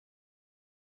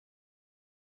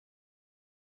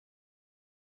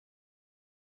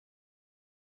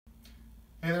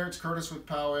Hey there, it's Curtis with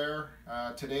PowAir.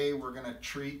 Today we're going to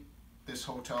treat this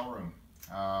hotel room.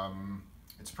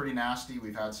 It's pretty nasty.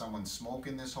 We've had someone smoke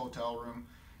in this hotel room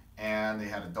and they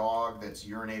had a dog that's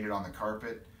urinated on the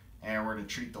carpet, and we're going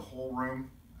to treat the whole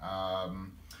room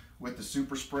with the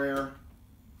super sprayer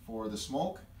for the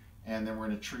smoke, and then we're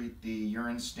going to treat the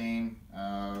urine stain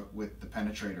with the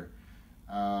penetrator.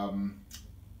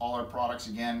 All our products,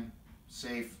 again,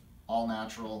 safe, all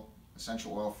natural,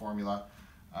 essential oil formula.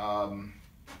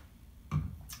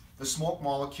 The smoke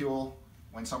molecule,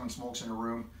 when someone smokes in a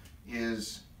room,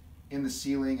 is in the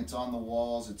ceiling, it's on the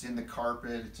walls, it's in the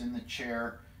carpet, it's in the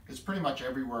chair, it's pretty much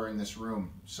everywhere in this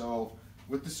room. So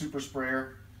with the super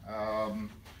sprayer,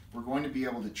 we're going to be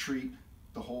able to treat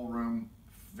the whole room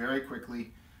very quickly.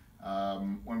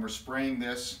 When we're spraying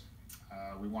this,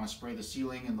 we want to spray the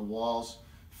ceiling and the walls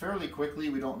fairly quickly.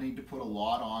 We don't need to put a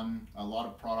lot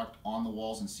of product on the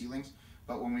walls and ceilings,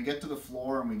 but when we get to the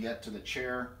floor and we get to the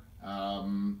chair,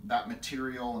 that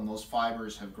material and those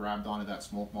fibers have grabbed onto that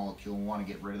smoke molecule, and we want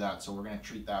to get rid of that. So we're going to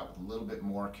treat that with a little bit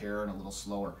more care and a little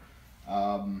slower.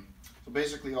 So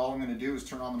basically all I'm going to do is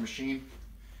turn on the machine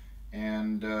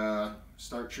and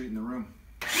start treating the room.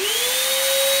 Open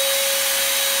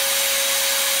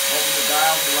the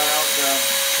dial to let out the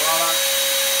product.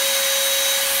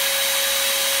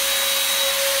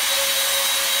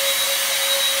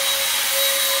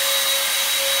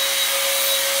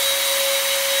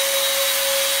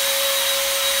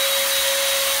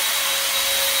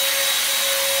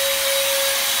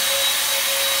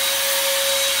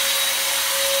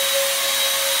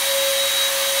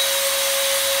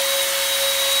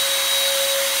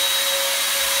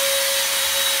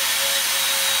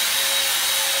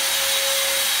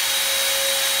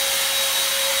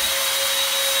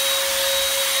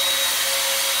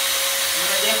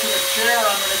 Get to the chair,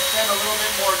 I'm going to spend a little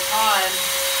bit more time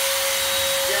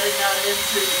getting that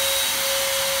into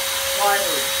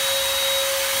fibers.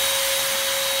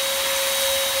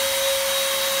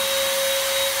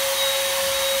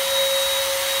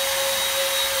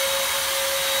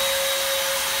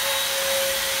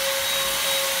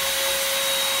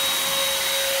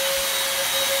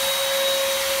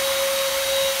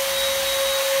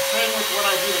 Same with when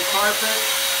I do the carpet.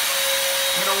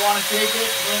 You're going to want to take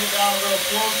it, bring it down a little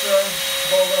closer,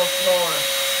 go a little slower.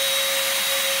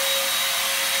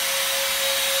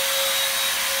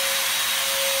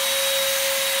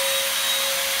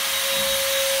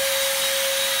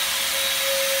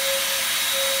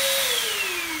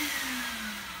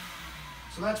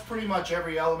 So that's pretty much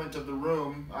every element of the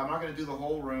room. I'm not going to do the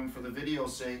whole room for the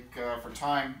video's sake for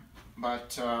time,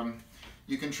 but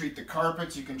you can treat the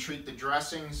carpets, you can treat the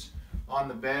dressings on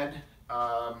the bed.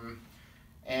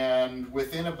 And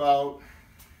within about,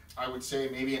 I would say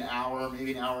maybe an hour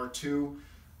or two,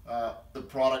 the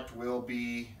product will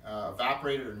be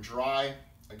evaporated and dry.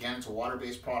 Again, it's a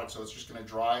water-based product, so it's just going to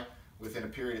dry within a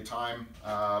period of time,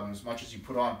 as much as you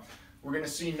put on. We're going to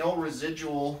see no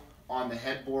residual on the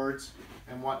headboards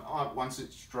and whatnot once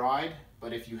it's dried,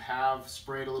 but if you have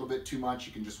sprayed a little bit too much,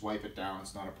 you can just wipe it down.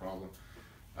 It's not a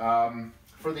problem.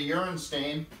 For the urine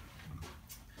stain,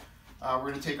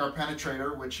 we're going to take our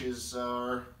penetrator, which is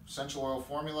our essential oil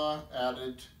formula,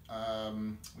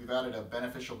 we've added a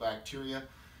beneficial bacteria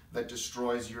that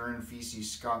destroys urine, feces,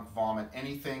 skunk, vomit,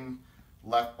 anything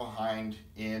left behind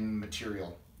in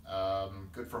material.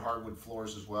 Good for hardwood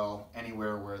floors as well,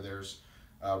 anywhere where there's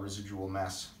residual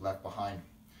mess left behind.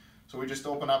 So we just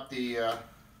open up the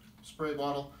spray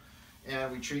bottle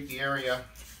and we treat the area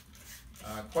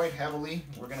quite heavily.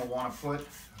 We're going to want to put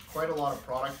quite a lot of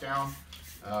product down.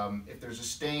 If there's a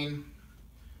stain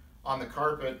on the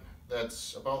carpet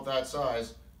that's about that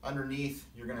size, underneath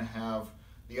you're going to have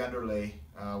the underlay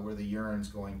where the urine's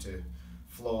going to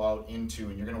flow out into,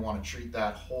 and you're going to want to treat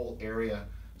that whole area,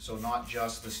 so not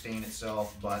just the stain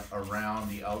itself but around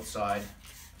the outside,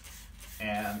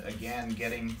 and again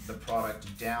getting the product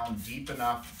down deep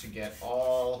enough to get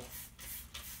all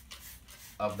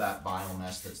of that bile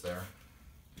mess that's there.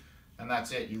 And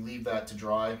that's it. You leave that to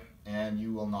dry and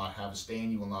you will not have a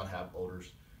stain, you will not have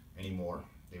odors anymore.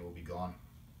 They will be gone.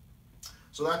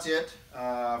 So that's it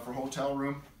for hotel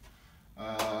room.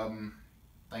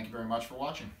 Thank you very much for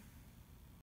watching.